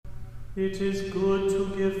It is good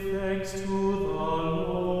to give thanks to the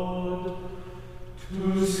Lord,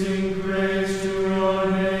 to sing praise to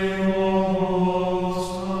your name, O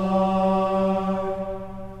Most High,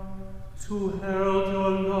 to herald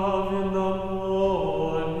your love in the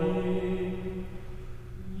morning,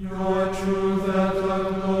 your truth at the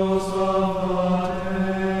close of the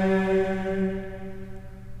day.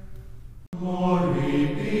 Glory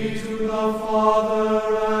be to the Father,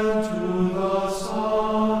 and to the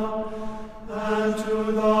Son, and to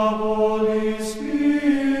the Holy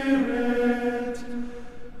Spirit,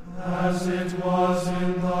 as it was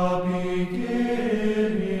in the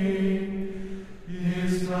beginning,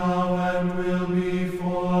 is now, and will be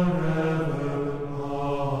forever.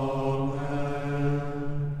 Amen.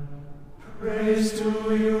 Praise to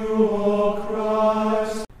you, O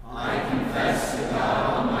Christ. I confess to God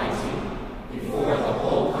Almighty, before the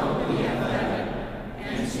whole company of heaven,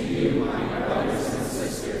 and to you, my brothers and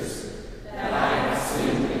sisters, that I have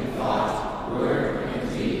sinned in thought, word, and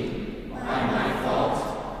deed, by my fault,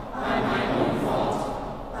 by my own fault,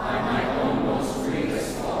 by my own most grievous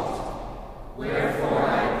fault. Wherefore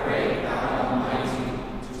I pray God Almighty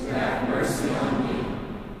to have mercy on me,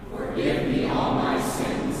 forgive me all my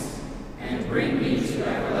sins, and bring me to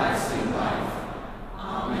everlasting life.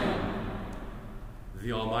 Amen.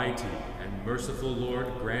 The Almighty and merciful Lord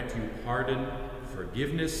grant you pardon,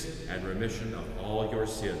 forgiveness, and remission of all your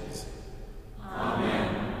sins.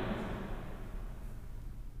 Amen.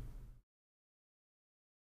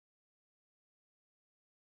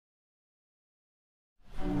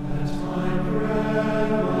 Let my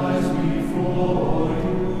bread rise before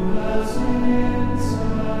you as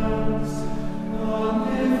incense, the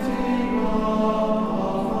lifting up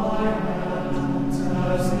of my hands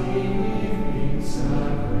as the evening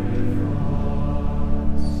sacrifice.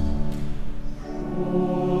 O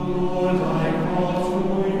Lord, I call to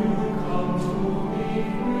you, come to me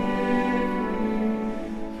quickly.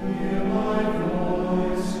 Hear my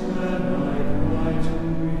voice when I cry to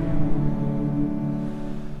you.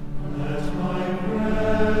 Let my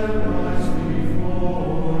bread rise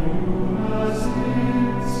before you as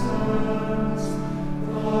incense,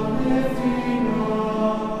 the lifting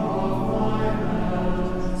up of my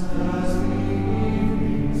hands as the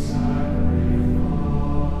evening sacrifice.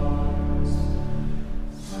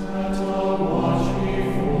 Set a watch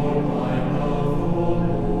before my mouth, O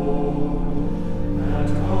Lord, and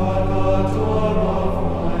guard the door of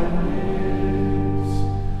my lips.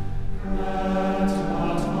 Let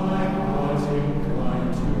not my heart incline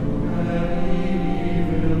to any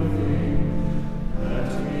evil thing.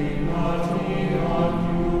 Let me not be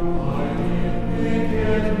occupied in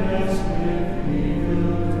wickedness with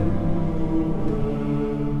evildoers.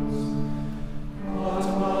 But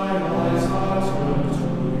my eyes are turned to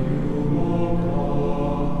you, O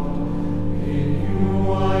God. In you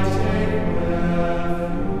I take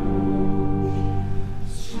refuge.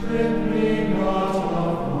 Strip me not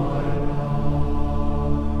of my life.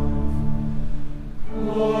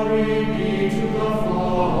 Glory be to the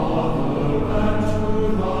Father, and to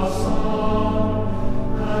the Son,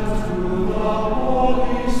 and to the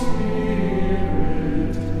Holy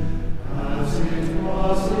Spirit, as it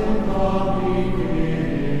was in the beginning,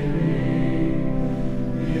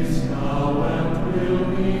 is now, and will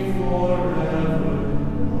be forever.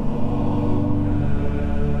 Amen.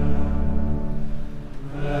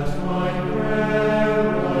 Let my prayer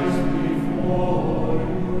rise before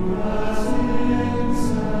you as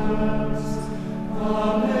incense, the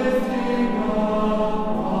lifting up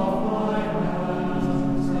of my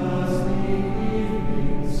hands as the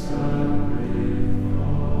evening sacrifice.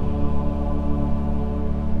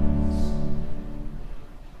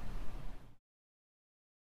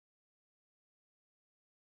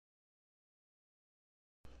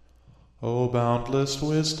 O boundless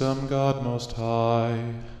wisdom, God most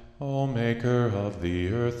high, O maker of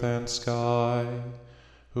the earth and sky,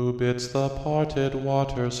 who bids the parted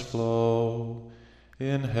waters flow,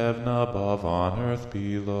 in heaven above, on earth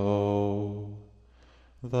below.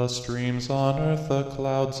 The streams on earth, the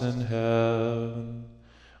clouds in heaven,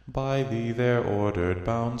 by thee their ordered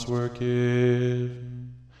bounds were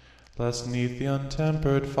given, lest 'neath the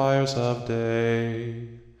untempered fires of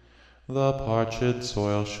day the parched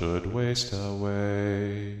soil should waste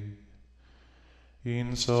away.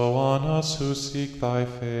 E'en so on us who seek thy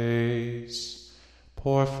face,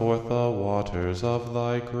 pour forth the waters of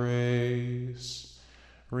thy grace.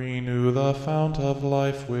 Renew the fount of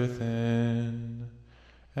life within,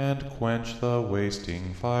 and quench the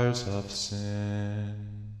wasting fires of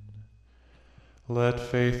sin. Let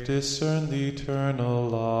faith discern the eternal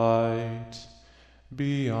light,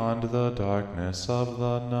 beyond the darkness of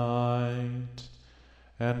the night,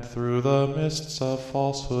 and through the mists of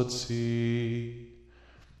falsehood see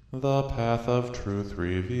the path of truth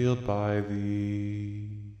revealed by thee.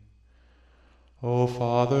 O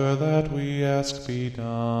Father, that we ask be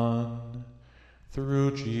done,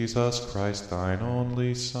 through Jesus Christ, thine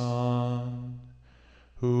only Son,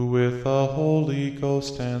 who with the Holy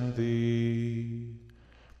Ghost and thee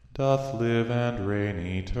doth live and reign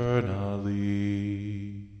eternally.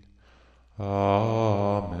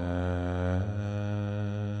 Amen.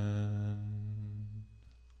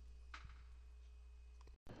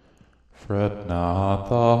 Fret not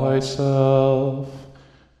thyself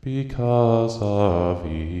because of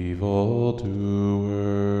evildoers,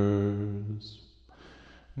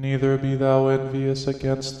 neither be thou envious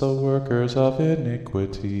against the workers of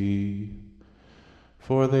iniquity,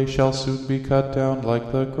 for they shall soon be cut down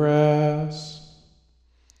like the grass,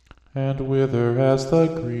 and wither as the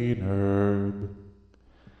green herb.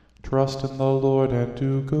 Trust in the Lord and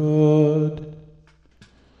do good,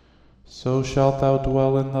 so shalt thou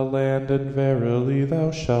dwell in the land, and verily thou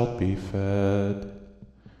shalt be fed.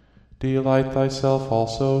 Delight thyself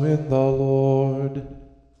also in the Lord,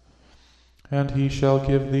 and he shall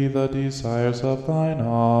give thee the desires of thine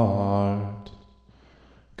heart.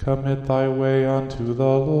 Commit thy way unto the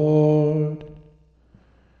Lord.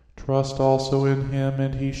 Trust also in him,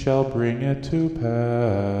 and he shall bring it to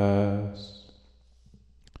pass.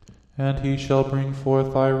 And he shall bring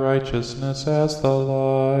forth thy righteousness as the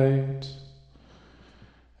light,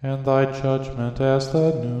 and thy judgment as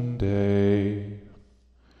the noonday.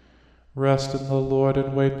 Rest in the Lord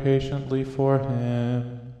and wait patiently for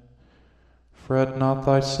him. Fret not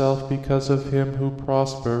thyself because of him who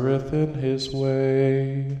prospereth in his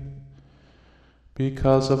way,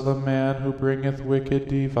 because of the man who bringeth wicked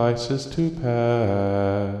devices to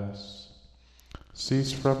pass.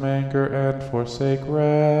 Cease from anger and forsake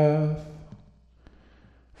wrath.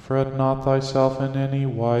 Fret not thyself in any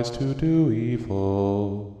wise to do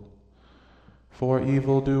evil, for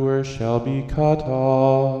evildoers shall be cut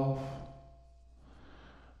off.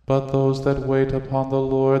 But those that wait upon the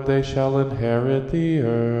Lord, they shall inherit the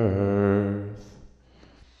earth.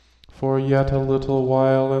 For yet a little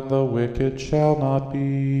while, and the wicked shall not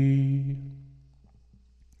be.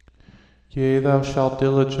 Yea, thou shalt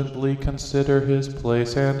diligently consider his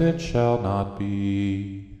place, and it shall not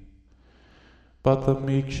be. But the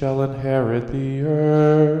meek shall inherit the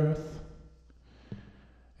earth,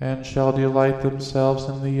 and shall delight themselves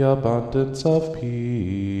in the abundance of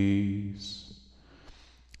peace.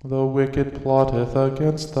 The wicked plotteth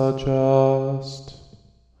against the just,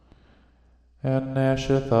 and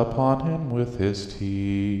gnasheth upon him with his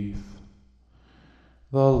teeth.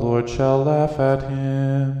 The Lord shall laugh at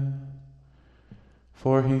him,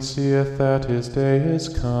 for he seeth that his day is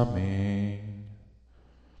coming.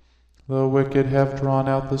 The wicked have drawn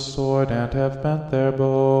out the sword, and have bent their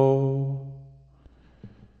bow,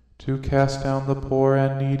 to cast down the poor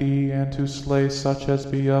and needy, and to slay such as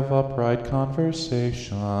be of upright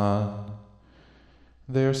conversation.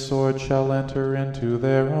 Their sword shall enter into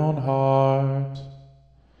their own heart,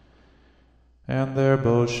 and their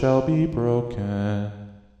bows shall be broken.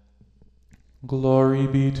 Glory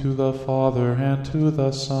be to the Father, and to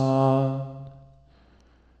the Son,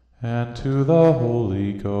 and to the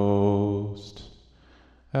Holy Ghost,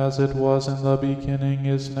 as it was in the beginning,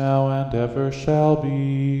 is now, and ever shall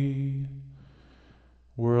be,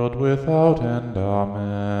 world without end.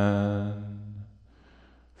 Amen.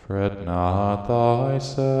 Fret not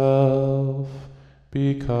thyself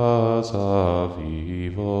because of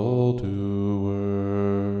evildoers.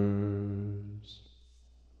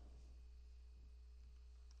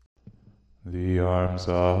 The arms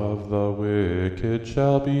of the wicked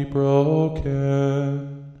shall be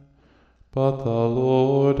broken, but the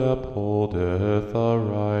Lord upholdeth the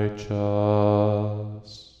righteous.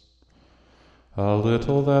 A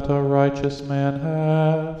little that a righteous man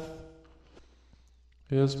hath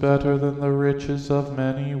is better than the riches of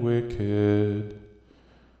many wicked,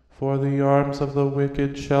 for the arms of the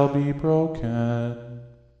wicked shall be broken.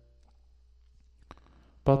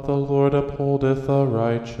 But the Lord upholdeth the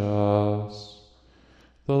righteous.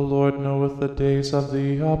 The Lord knoweth the days of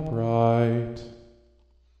the upright,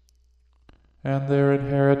 and their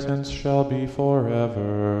inheritance shall be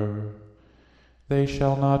forever. They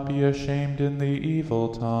shall not be ashamed in the evil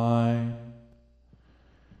time,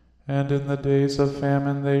 and in the days of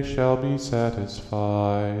famine they shall be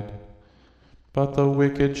satisfied. But the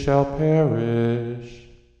wicked shall perish,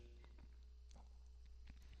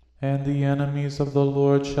 and the enemies of the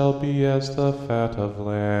Lord shall be as the fat of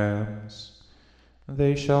lambs.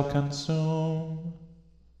 They shall consume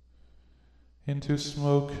Into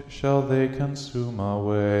smoke shall they consume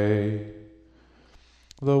away.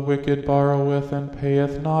 The wicked borroweth and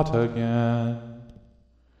payeth not again,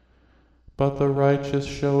 but the righteous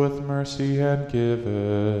showeth mercy and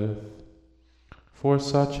giveth. For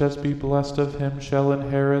such as be blessed of him shall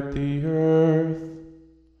inherit the earth,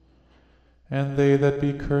 and they that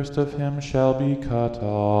be cursed of him shall be cut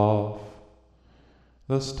off.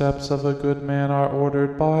 The steps of a good man are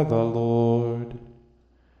ordered by the Lord,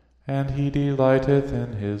 and he delighteth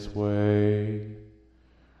in his way.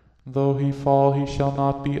 Though he fall, he shall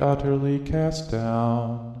not be utterly cast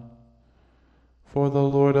down, for the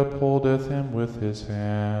Lord upholdeth him with his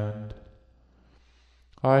hand.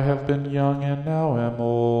 I have been young and now am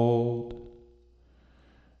old,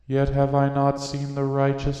 yet have I not seen the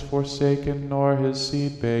righteous forsaken, nor his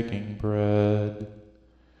seed begging bread.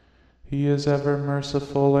 He is ever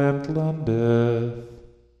merciful and lendeth,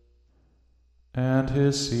 and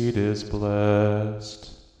his seed is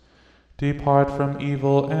blessed. Depart from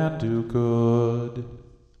evil and do good,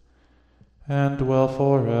 and dwell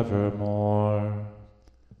forevermore.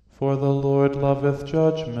 For the Lord loveth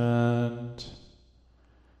judgment,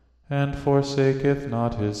 and forsaketh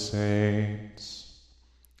not his saints.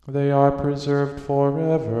 They are preserved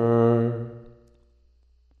forever.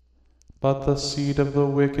 But the seed of the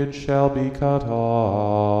wicked shall be cut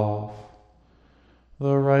off.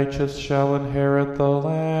 The righteous shall inherit the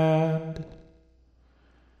land,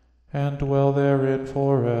 and dwell therein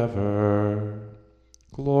forever.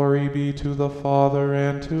 Glory be to the Father,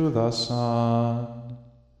 and to the Son,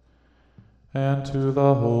 and to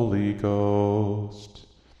the Holy Ghost,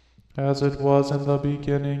 as it was in the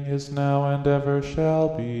beginning, is now, and ever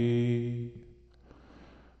shall be,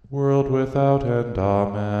 world without end.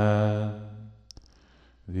 Amen.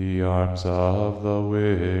 The arms of the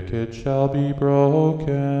wicked shall be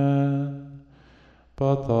broken,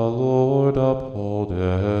 but the Lord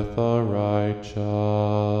upholdeth the righteous.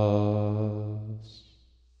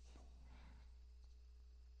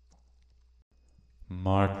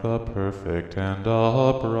 Mark the perfect and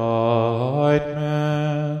upright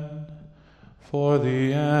man, for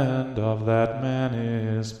the end of that man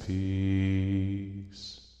is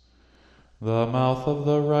peace. The mouth of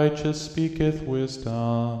the righteous speaketh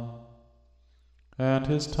wisdom, and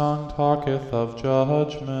his tongue talketh of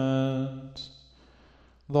judgment.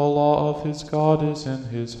 The law of his God is in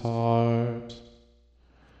his heart.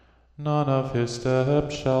 None of his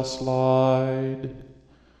steps shall slide.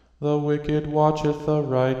 The wicked watcheth the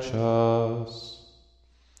righteous,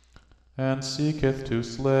 and seeketh to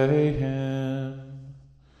slay him.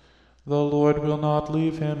 The Lord will not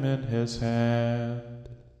leave him in his hand,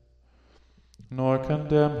 nor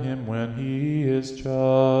condemn him when he is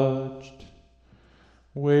judged.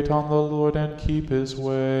 Wait on the Lord and keep his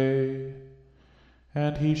way,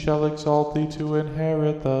 and he shall exalt thee to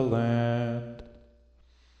inherit the land.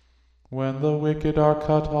 When the wicked are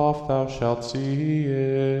cut off, thou shalt see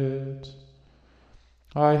it.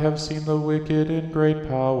 I have seen the wicked in great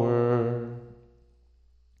power,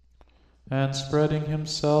 and spreading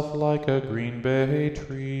himself like a green bay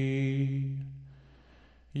tree.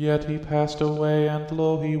 Yet he passed away, and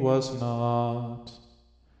lo, he was not.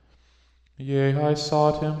 Yea, I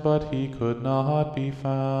sought him, but he could not be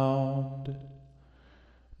found.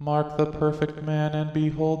 Mark the perfect man, and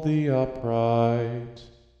behold the upright.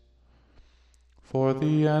 For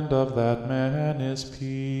the end of that man is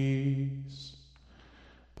peace.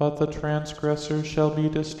 But the transgressors shall be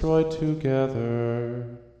destroyed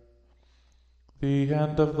together. The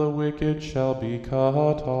end of the wicked shall be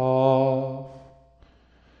cut off.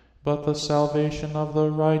 But the salvation of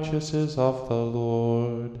the righteous is of the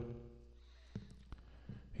Lord.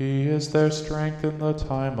 He is their strength in the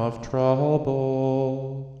time of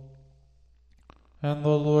trouble, and the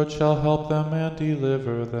Lord shall help them and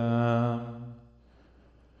deliver them.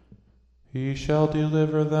 He shall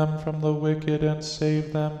deliver them from the wicked and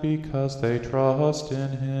save them, because they trust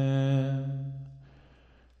in him.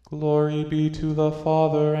 Glory be to the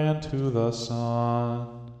Father, and to the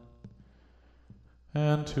Son,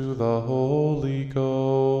 and to the Holy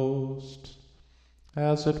Ghost,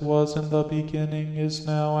 as it was in the beginning, is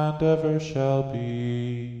now, and ever shall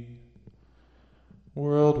be,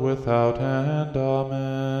 world without end.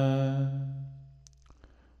 Amen.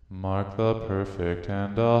 Mark the perfect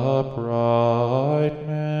and upright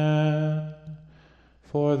man,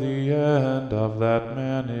 for the end of that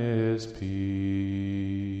man is peace.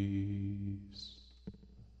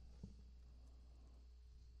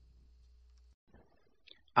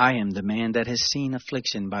 I am the man that has seen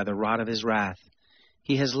affliction by the rod of his wrath.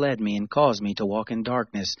 He has led me and caused me to walk in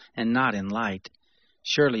darkness and not in light,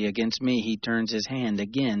 Surely against me he turns his hand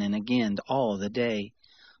again and again all the day.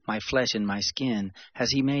 My flesh and my skin has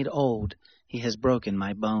he made old. He has broken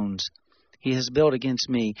my bones. He has built against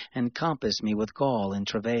me and compassed me with gall and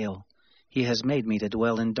travail. He has made me to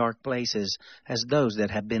dwell in dark places, as those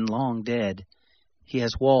that have been long dead. He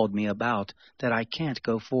has walled me about, that I can't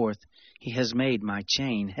go forth. He has made my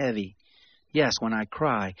chain heavy. Yes, when I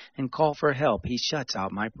cry and call for help, he shuts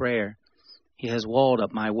out my prayer. He has walled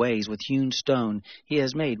up my ways with hewn stone. He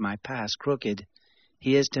has made my paths crooked.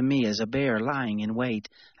 He is to me as a bear lying in wait,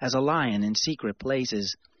 as a lion in secret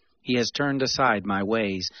places. He has turned aside my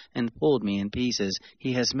ways and pulled me in pieces.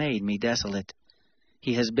 He has made me desolate.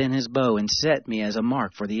 He has bent his bow and set me as a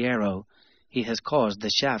mark for the arrow. He has caused the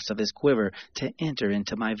shafts of his quiver to enter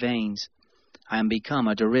into my veins. I am become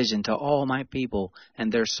a derision to all my people,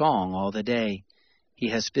 and their song all the day. He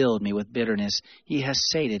has filled me with bitterness. He has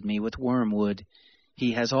sated me with wormwood.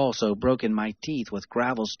 He has also broken my teeth with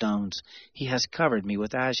gravel stones. He has covered me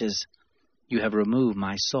with ashes. You have removed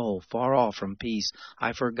my soul far off from peace.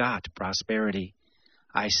 I forgot prosperity.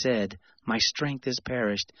 I said, my strength is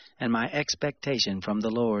perished, and my expectation from the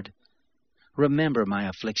Lord. Remember my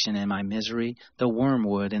affliction and my misery, the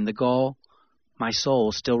wormwood and the gall. My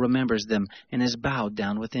soul still remembers them, and is bowed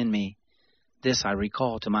down within me. This I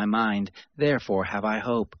recall to my mind, therefore have I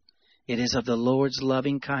hope. It is of the Lord's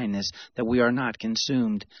loving kindness that we are not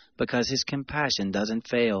consumed, because his compassion doesn't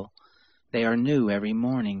fail. They are new every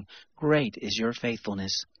morning. Great is your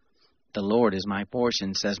faithfulness. The Lord is my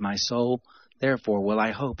portion, says my soul. Therefore will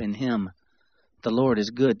I hope in him. The Lord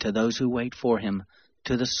is good to those who wait for him,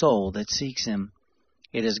 to the soul that seeks him.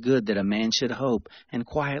 It is good that a man should hope and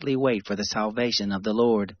quietly wait for the salvation of the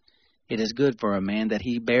Lord. It is good for a man that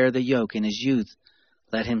he bear the yoke in his youth.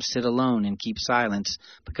 Let him sit alone and keep silence,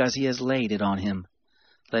 because he has laid it on him.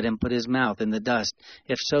 Let him put his mouth in the dust,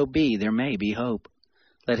 if so be there may be hope.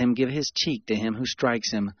 Let him give his cheek to him who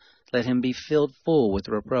strikes him. Let him be filled full with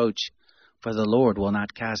reproach. For the Lord will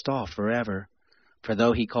not cast off forever. For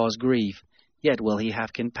though he cause grief, yet will he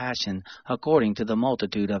have compassion, according to the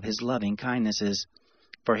multitude of his loving kindnesses.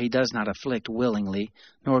 For he does not afflict willingly,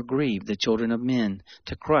 nor grieve the children of men,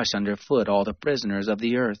 to crush under foot all the prisoners of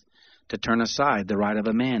the earth, to turn aside the right of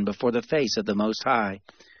a man before the face of the Most High,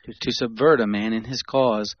 to subvert a man in his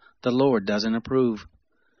cause. The Lord doesn't approve.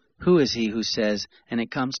 Who is he who says, and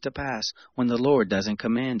it comes to pass, when the Lord doesn't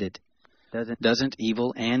command it? Doesn't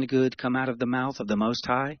evil and good come out of the mouth of the Most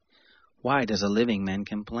High? Why does a living man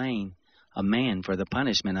complain, a man for the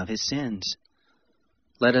punishment of his sins?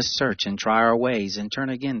 Let us search and try our ways, and turn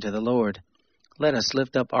again to the Lord. Let us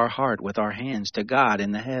lift up our heart with our hands to God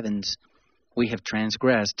in the heavens. We have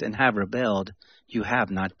transgressed and have rebelled. You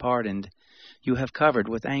have not pardoned. You have covered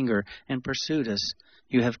with anger and pursued us.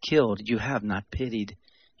 You have killed. You have not pitied.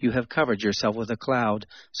 You have covered yourself with a cloud,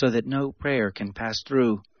 so that no prayer can pass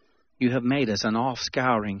through. You have made us an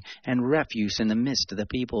offscouring and refuse in the midst of the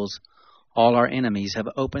peoples. All our enemies have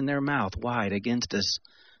opened their mouth wide against us.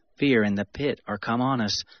 Fear and the pit are come on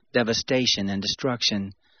us, devastation and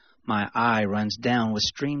destruction. My eye runs down with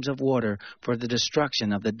streams of water for the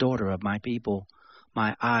destruction of the daughter of my people.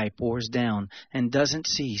 My eye pours down and doesn't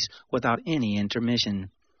cease without any intermission,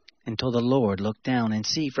 until the Lord look down and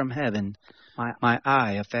see from heaven. My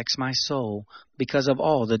eye affects my soul because of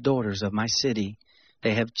all the daughters of my city.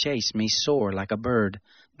 They have chased me sore like a bird,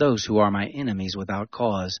 those who are my enemies without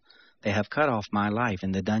cause. They have cut off my life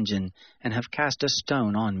in the dungeon, and have cast a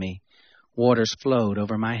stone on me. Waters flowed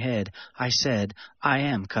over my head. I said, I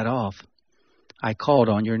am cut off. I called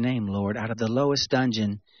on your name, Lord, out of the lowest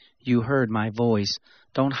dungeon. You heard my voice.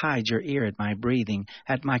 Don't hide your ear at my breathing,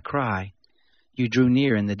 at my cry. You drew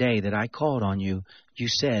near in the day that I called on you. You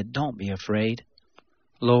said, don't be afraid.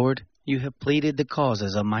 Lord, you have pleaded the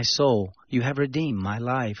causes of my soul. You have redeemed my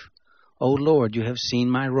life. O Lord, you have seen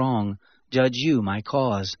my wrong. Judge you my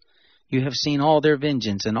cause. You have seen all their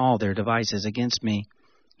vengeance and all their devices against me.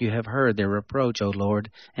 You have heard their reproach, O Lord,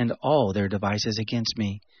 and all their devices against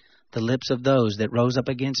me. The lips of those that rose up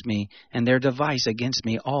against me, and their device against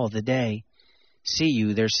me all the day. See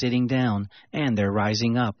you their sitting down, and their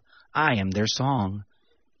rising up. I am their song.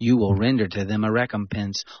 You will render to them a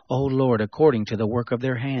recompense, O Lord, according to the work of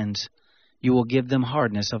their hands. You will give them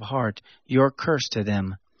hardness of heart, your curse to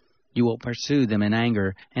them. You will pursue them in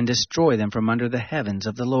anger, and destroy them from under the heavens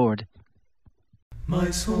of the Lord. My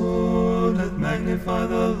soul doth magnify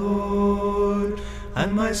the Lord,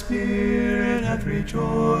 and my spirit hath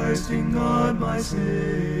rejoiced in God my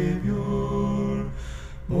Saviour.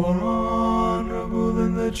 More honorable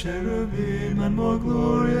than the cherubim, and more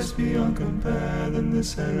glorious beyond compare than the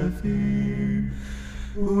seraphim.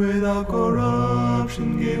 who without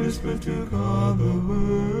corruption gavest birth to God the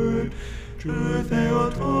Word. True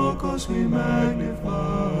Theotokos, we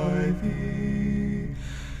magnify thee.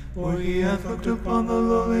 For he hath looked upon the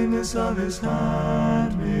lowliness of his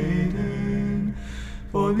handmaiden.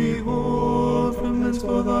 For behold, from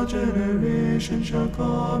henceforth all generations shall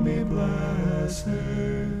call me blessed.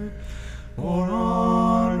 More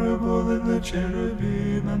honorable than the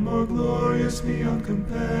cherubim, and more glorious beyond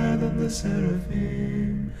compare than the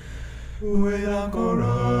seraphim, who without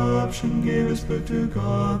corruption gavest birth to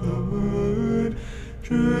God the Word.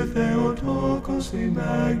 True Theotokos, we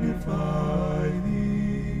magnify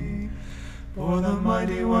thee. For the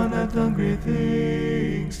Mighty One hath done great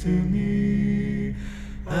things to me,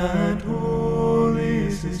 and holy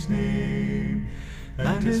is his name,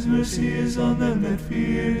 and his mercy is on them that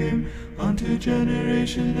fear him, unto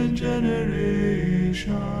generation and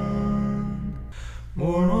generation.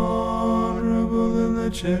 More honorable than the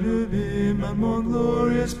cherubim, and more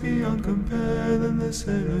glorious beyond compare than the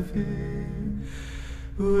seraphim,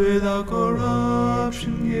 who without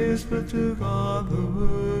corruption gives birth to God the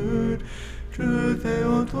Word. True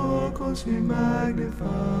Theotokos, we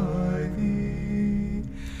magnify thee.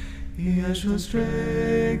 He has shown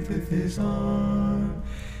strength with his arm.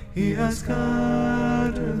 He has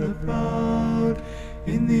scattered the proud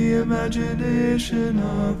in the imagination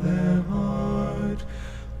of their heart.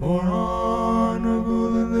 More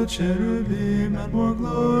honorable than the cherubim, and more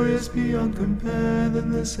glorious beyond compare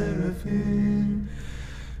than the seraphim,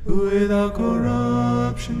 who without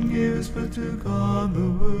corruption gives birth to God the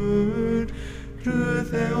Word. True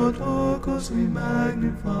Theotokos, we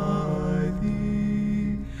magnify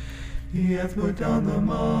thee. He hath put down the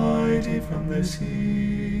mighty from their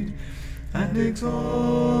seat, and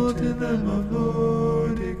exalted them of low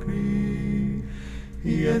degree.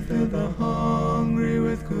 He hath filled the hungry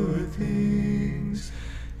with good things,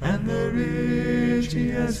 and the rich he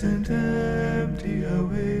has sent empty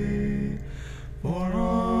away. More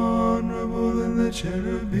honorable than the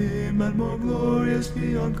cherubim, and more glorious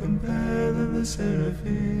beyond compare than the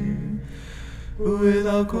seraphim, who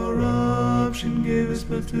without corruption gavest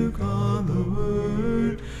birth to God the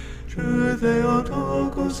Word. True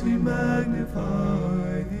Theotokos, we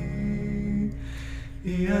magnify thee.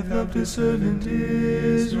 He hath helped his servant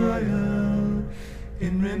Israel,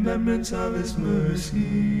 in remembrance of his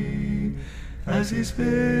mercy, as he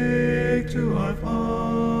spake to our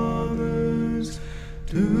fathers,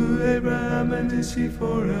 to Abraham and his seed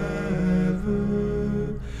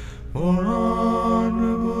forever. More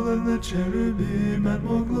honorable than the cherubim, and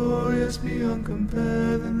more glorious beyond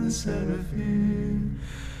compare than the seraphim,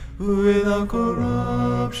 who without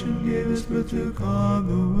corruption gavest birth to God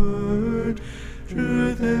the Word.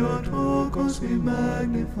 True Theotokos, we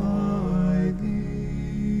magnify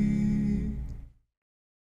thee.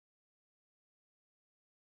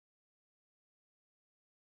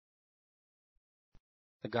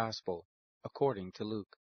 The Gospel according to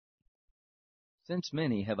Luke. Since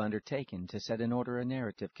many have undertaken to set in order a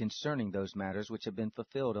narrative concerning those matters which have been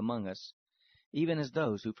fulfilled among us, even as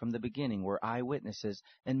those who from the beginning were eyewitnesses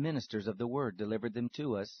and ministers of the word delivered them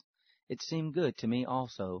to us, it seemed good to me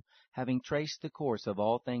also, having traced the course of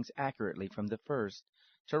all things accurately from the first,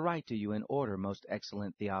 to write to you in order, most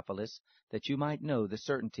excellent Theophilus, that you might know the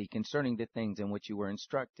certainty concerning the things in which you were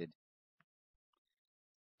instructed.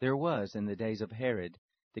 There was in the days of Herod,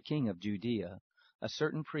 the king of Judea, a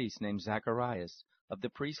certain priest named Zacharias, of the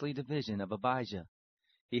priestly division of Abijah.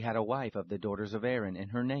 He had a wife of the daughters of Aaron,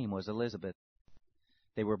 and her name was Elizabeth.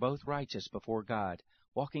 They were both righteous before God,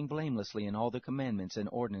 walking blamelessly in all the commandments and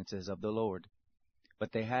ordinances of the Lord.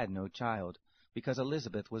 But they had no child, because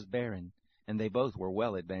Elizabeth was barren, and they both were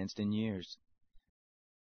well advanced in years.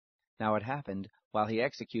 Now it happened, while he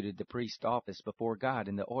executed the priest's office before God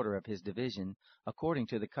in the order of his division, according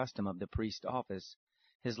to the custom of the priest's office,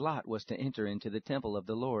 his lot was to enter into the temple of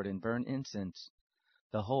the Lord and burn incense.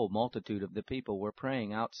 The whole multitude of the people were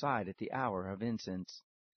praying outside at the hour of incense.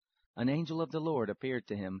 An angel of the Lord appeared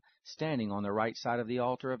to him, standing on the right side of the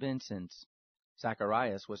altar of incense.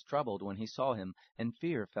 Zacharias was troubled when he saw him, and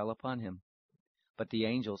fear fell upon him. But the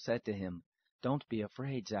angel said to him, "Don't be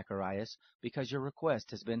afraid, Zacharias, because your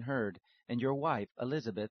request has been heard, and your wife,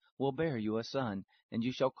 Elizabeth, will bear you a son, and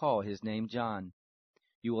you shall call his name John.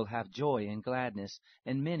 You will have joy and gladness,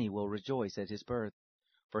 and many will rejoice at his birth.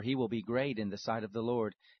 For he will be great in the sight of the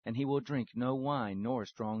Lord, and he will drink no wine nor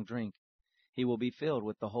strong drink. He will be filled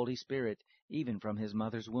with the Holy Spirit, even from his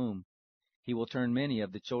mother's womb. He will turn many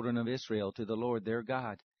of the children of Israel to the Lord their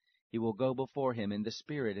God. He will go before him in the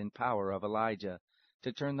spirit and power of Elijah,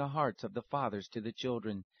 to turn the hearts of the fathers to the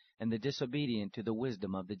children, and the disobedient to the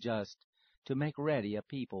wisdom of the just, to make ready a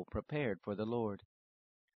people prepared for the Lord.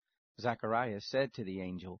 Zacharias said to the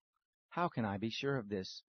angel, How can I be sure of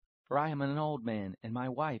this? For I am an old man, and my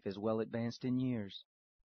wife is well advanced in years.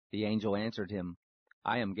 The angel answered him,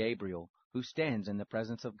 I am Gabriel, who stands in the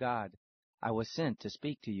presence of God. I was sent to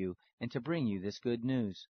speak to you and to bring you this good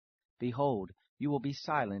news. Behold, you will be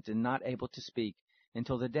silent and not able to speak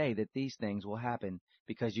until the day that these things will happen,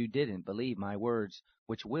 because you didn't believe my words,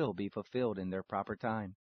 which will be fulfilled in their proper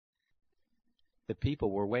time. The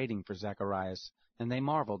people were waiting for Zacharias, and they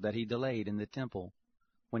marveled that he delayed in the temple.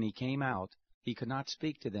 When he came out, he could not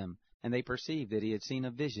speak to them, and they perceived that he had seen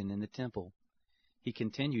a vision in the temple. He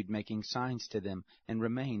continued making signs to them, and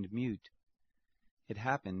remained mute. It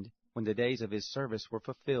happened, when the days of his service were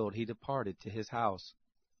fulfilled, he departed to his house.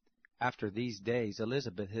 After these days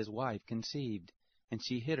Elizabeth his wife conceived, and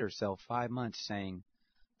she hid herself 5 months, saying,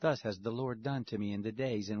 Thus has the Lord done to me in the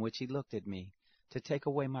days in which he looked at me, to take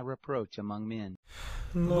away my reproach among men.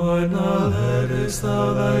 Lord, now lettest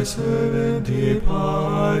thou thy servant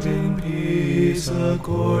depart in peace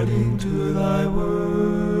according to thy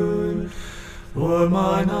word. For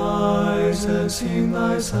mine eyes have seen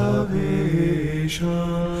thy salvation,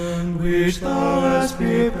 which thou hast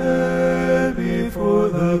prepared before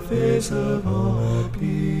the face of all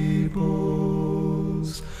peoples,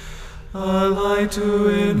 a light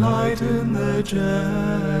to enlighten the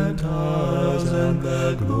Gentiles, and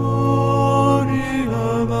the glory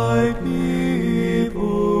of thy people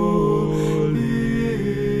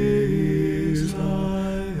Israel.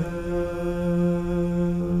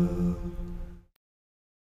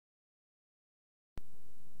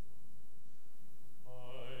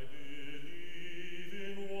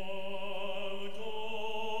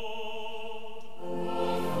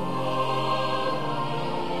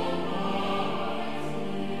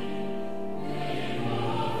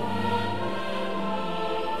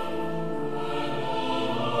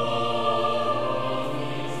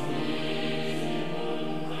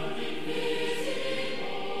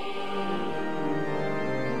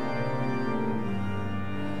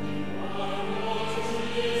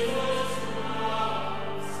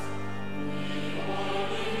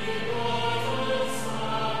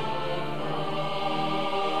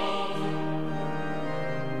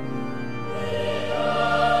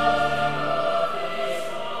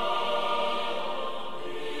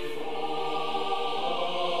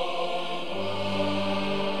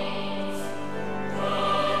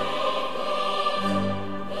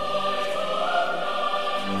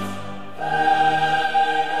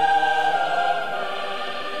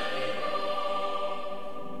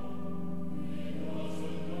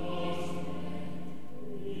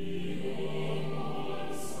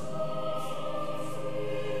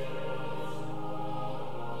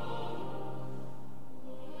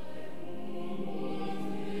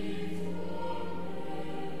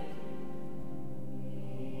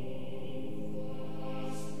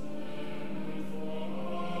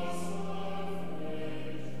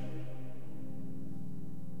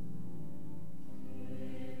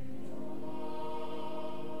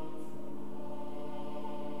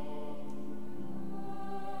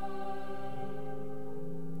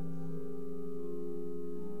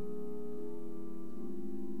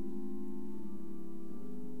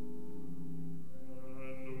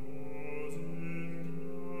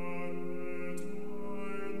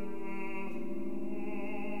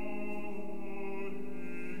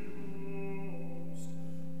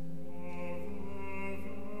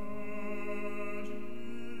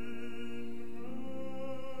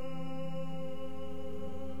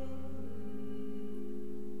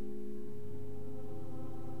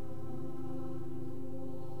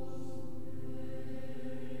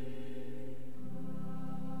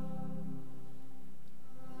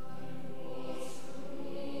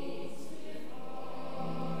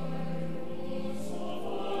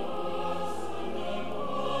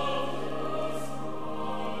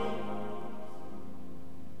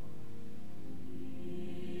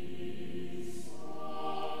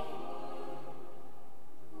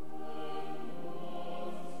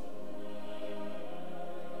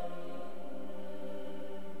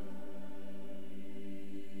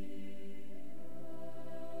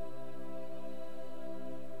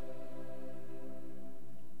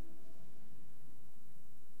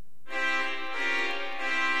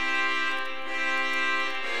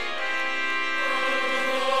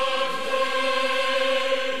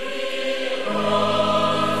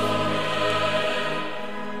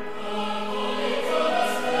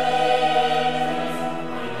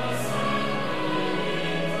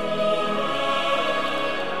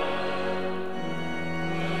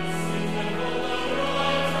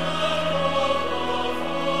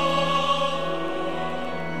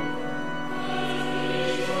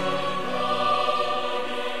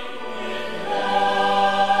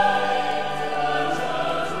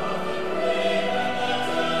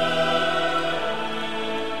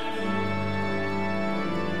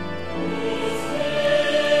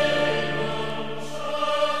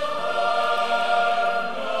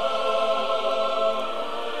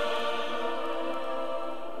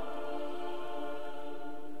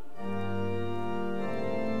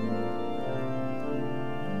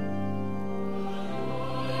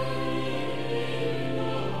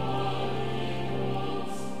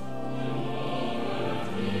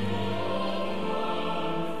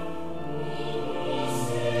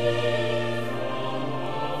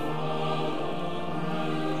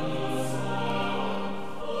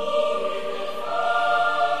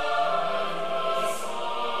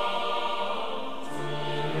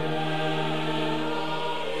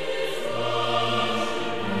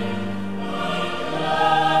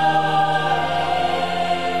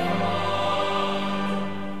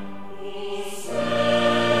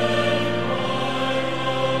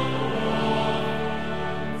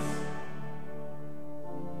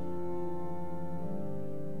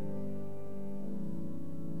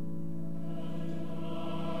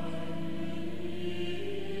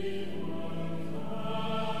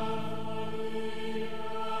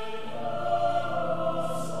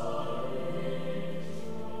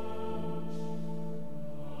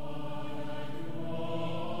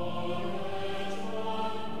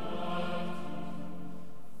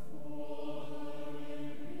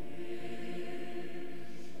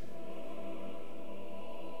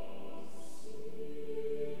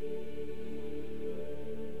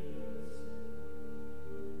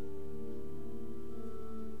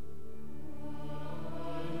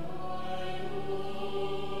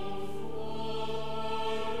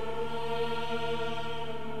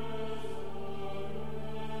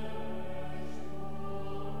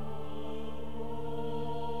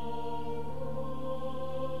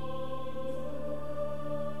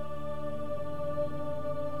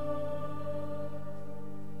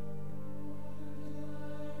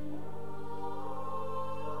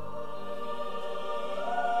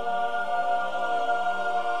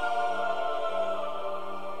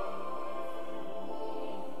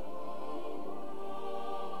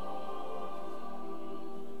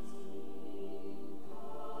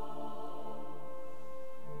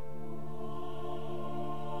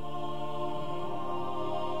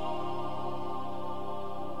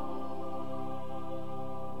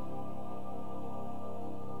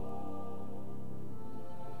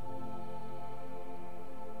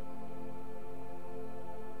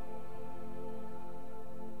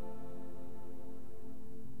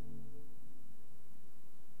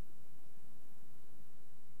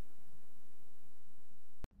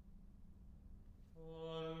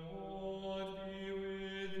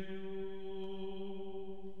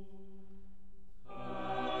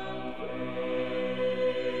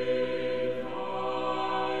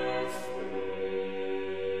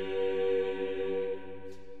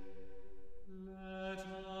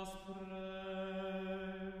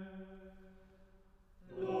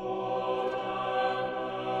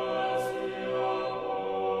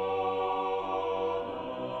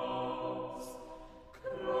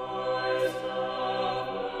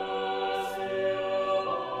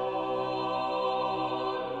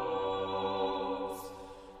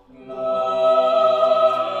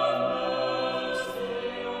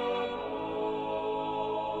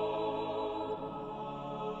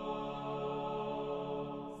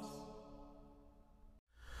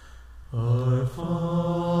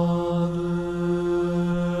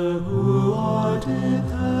 art in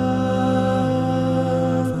heaven,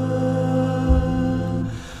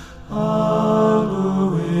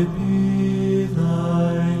 hallowed be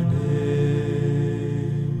thy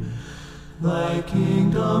name. Thy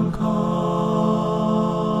kingdom come,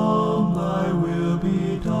 thy will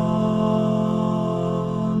be done,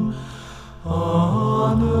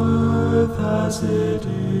 on earth as it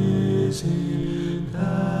is in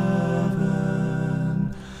heaven.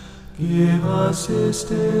 Give us this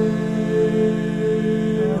day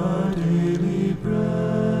our daily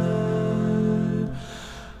bread,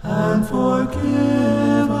 and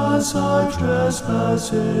forgive us our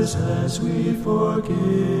trespasses as we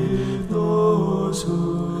forgive those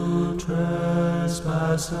who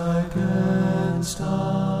trespass against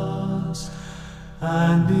us.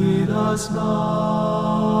 And lead us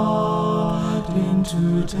not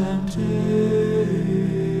into temptation,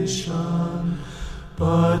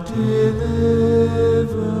 but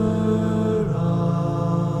deliver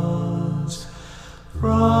us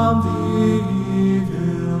from the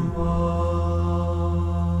evil one.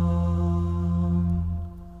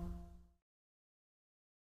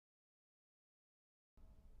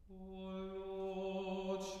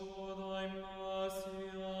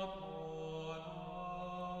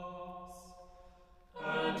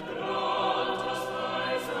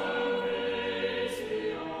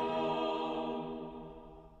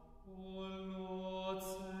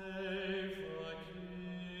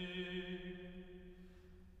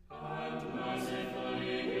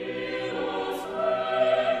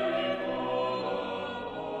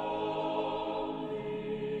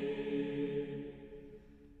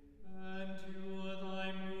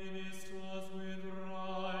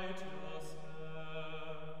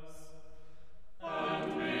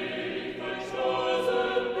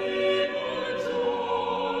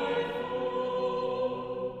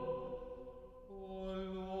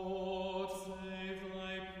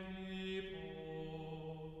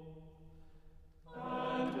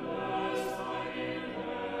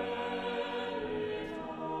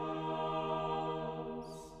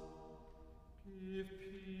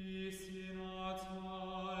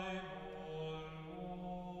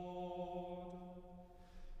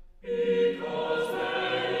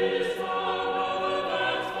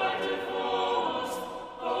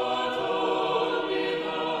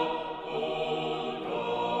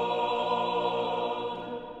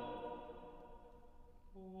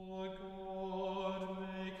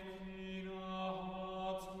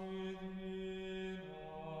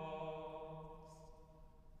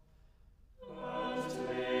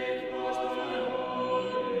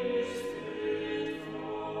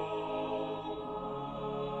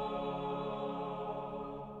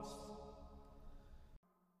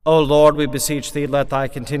 O Lord, we beseech thee, let thy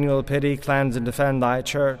continual pity cleanse and defend thy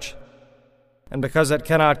church. And because it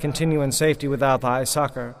cannot continue in safety without thy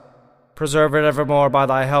succor, preserve it evermore by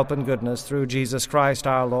thy help and goodness, through Jesus Christ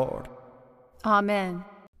our Lord. Amen.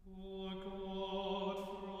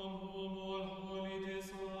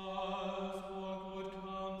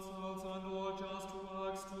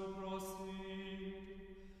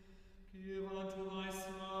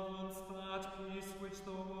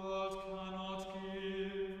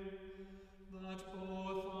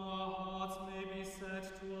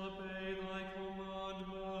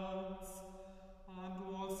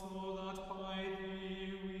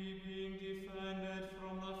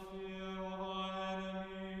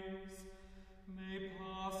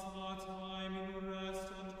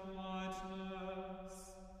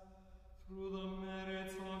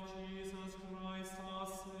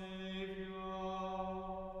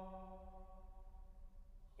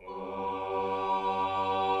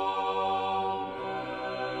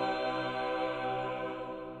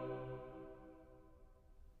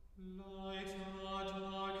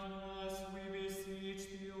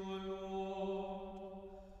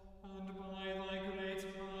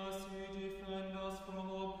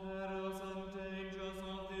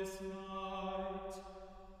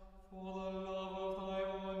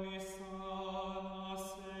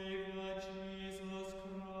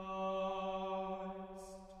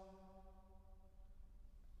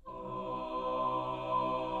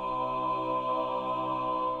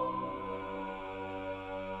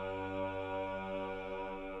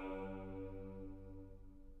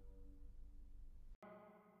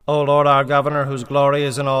 O Lord, our Governor, whose glory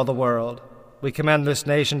is in all the world, we commend this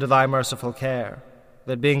nation to thy merciful care,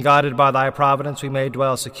 that being guided by thy providence we may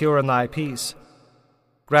dwell secure in thy peace.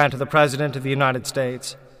 Grant to the President of the United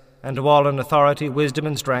States, and to all in authority, wisdom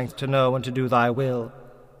and strength to know and to do thy will.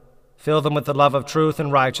 Fill them with the love of truth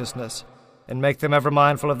and righteousness, and make them ever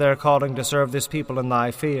mindful of their calling to serve this people in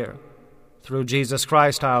thy fear. Through Jesus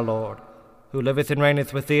Christ our Lord. who liveth and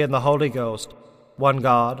reigneth with thee in the Holy Ghost, one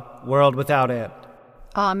God, world without end.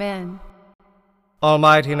 Amen.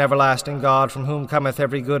 Almighty and everlasting God, from whom cometh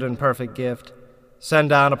every good and perfect gift, send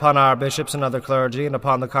down upon our bishops and other clergy, and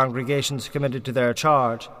upon the congregations committed to their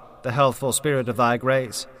charge, the healthful spirit of thy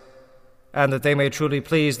grace, and that they may truly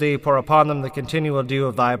please thee, pour upon them the continual dew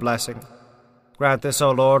of thy blessing. Grant this,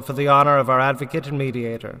 O Lord, for the honor of our advocate and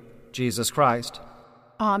mediator, Jesus Christ.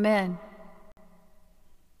 Amen.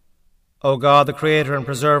 O God, the creator and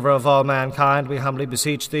preserver of all mankind, we humbly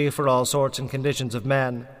beseech thee for all sorts and conditions of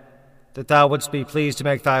men, that thou wouldst be pleased to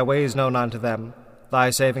make thy ways known unto them,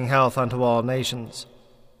 thy saving health unto all nations.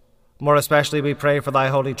 More especially we pray for thy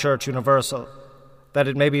holy Church universal, that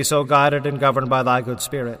it may be so guided and governed by thy good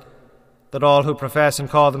Spirit, that all who profess and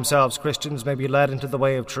call themselves Christians may be led into the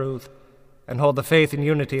way of truth, and hold the faith and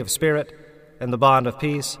unity of spirit, in the bond of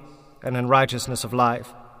peace, and in righteousness of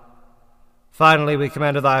life. Finally, we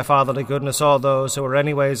commend to thy fatherly goodness all those who are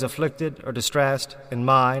any ways afflicted or distressed in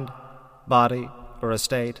mind, body, or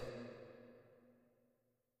estate.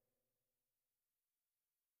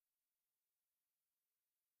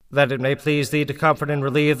 That it may please thee to comfort and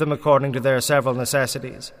relieve them according to their several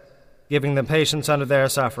necessities, giving them patience under their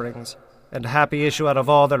sufferings, and a happy issue out of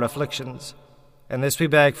all their afflictions. And this we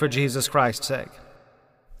beg for Jesus Christ's sake.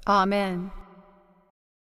 Amen.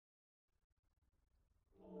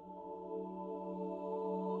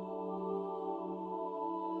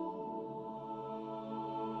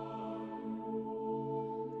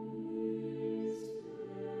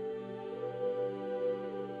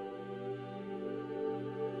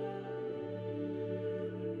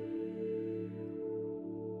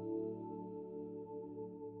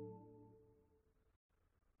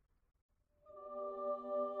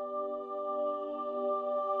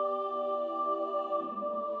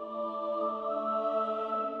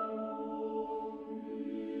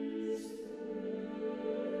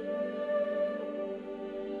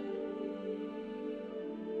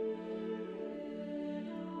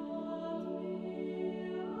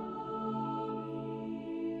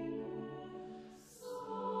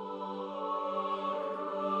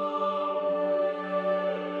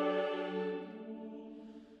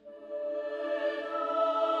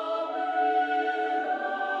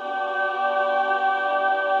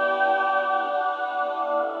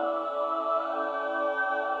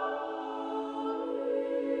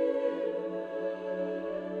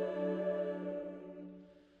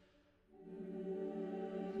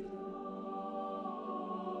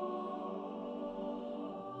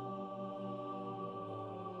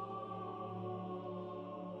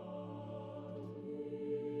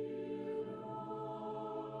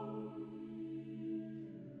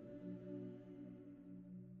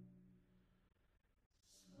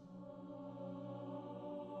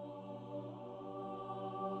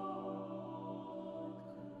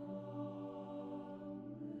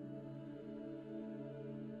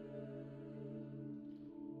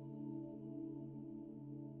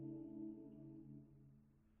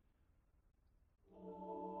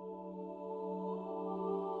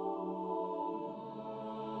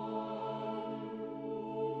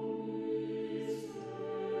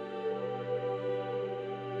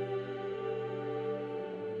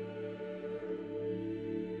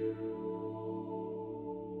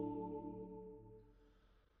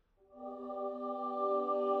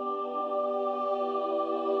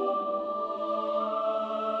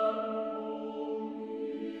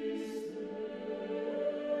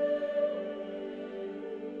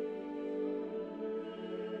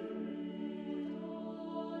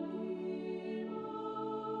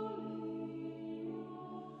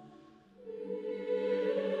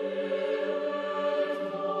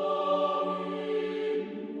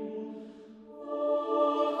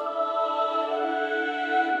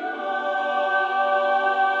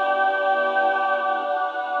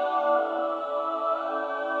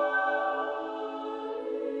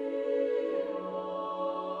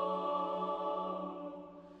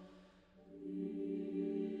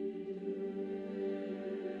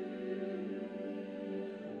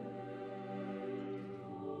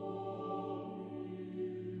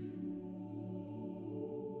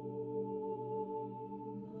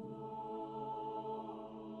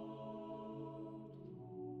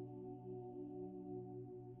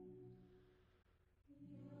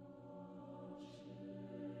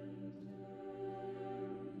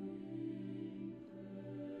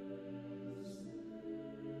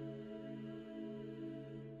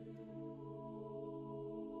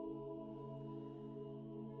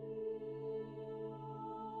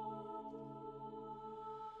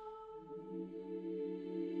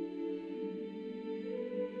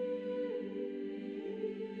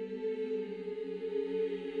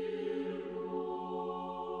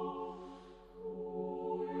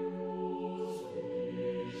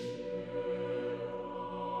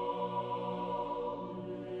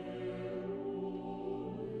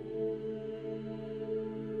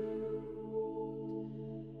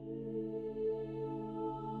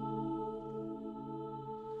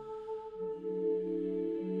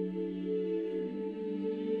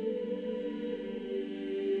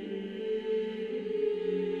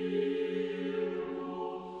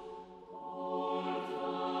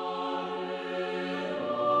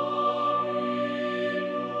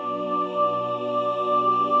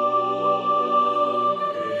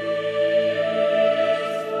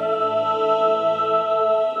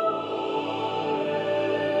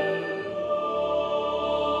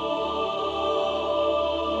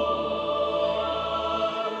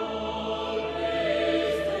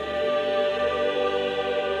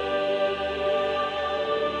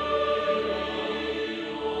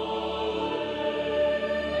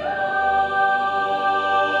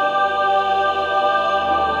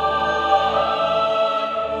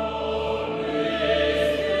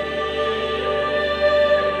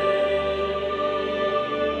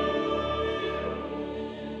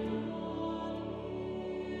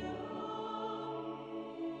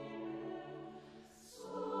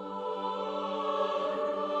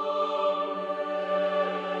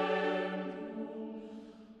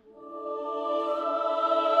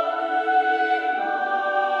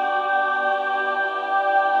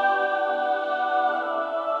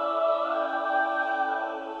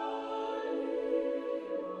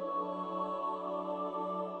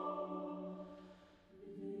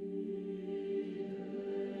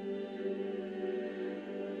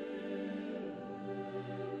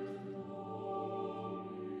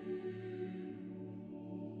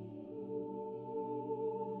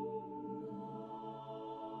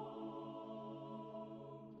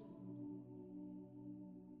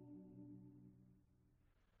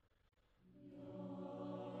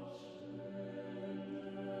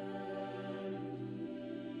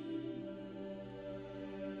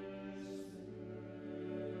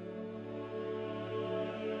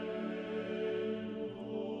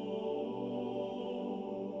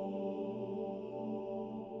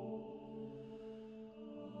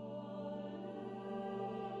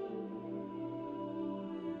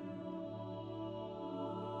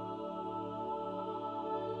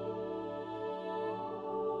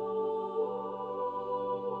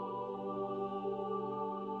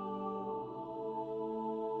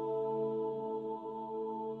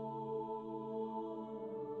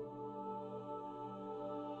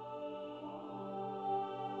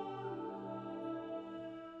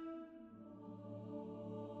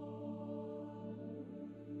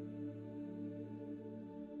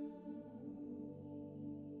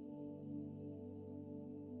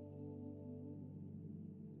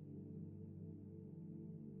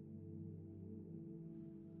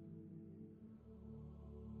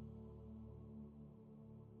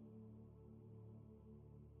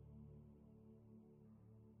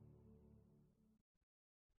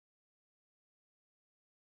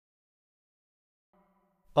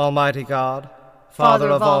 Almighty God, Father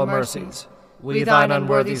of all mercies, we thine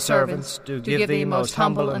unworthy servants do give thee most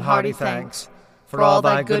humble and hearty thanks for all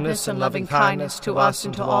thy goodness and loving kindness to us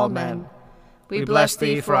and to all men. We bless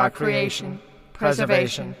thee for our creation,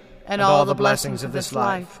 preservation, and all the blessings of this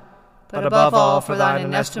life, but above all for thine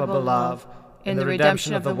inestimable love in the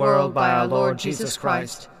redemption of the world by our Lord Jesus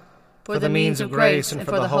Christ, for the means of grace and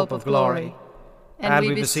for the hope of glory. And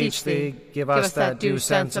we beseech thee, give us that due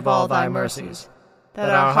sense of all thy mercies, that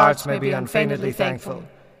our hearts may be unfeignedly thankful,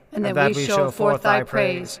 and that we show forth thy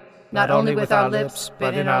praise, not only with our lips,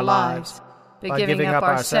 but in our lives, by giving up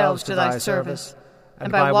ourselves to thy service,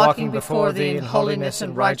 and by walking before thee in holiness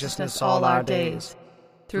and righteousness all our days.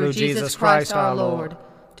 Through Jesus Christ our Lord,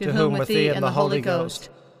 to whom with thee and the Holy Ghost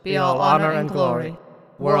be all honor and glory,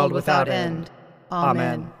 world without end.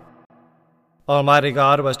 Amen. Almighty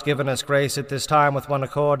God, who hast given us grace at this time with one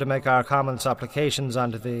accord to make our common supplications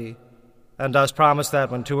unto thee, and dost promise that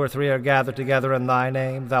when 2 or 3 are gathered together in thy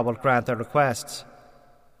name, thou wilt grant their requests.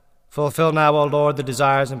 Fulfill now, O Lord, the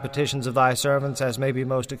desires and petitions of thy servants as may be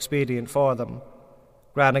most expedient for them,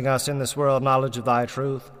 granting us in this world knowledge of thy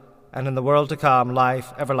truth, and in the world to come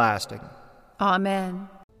life everlasting. Amen.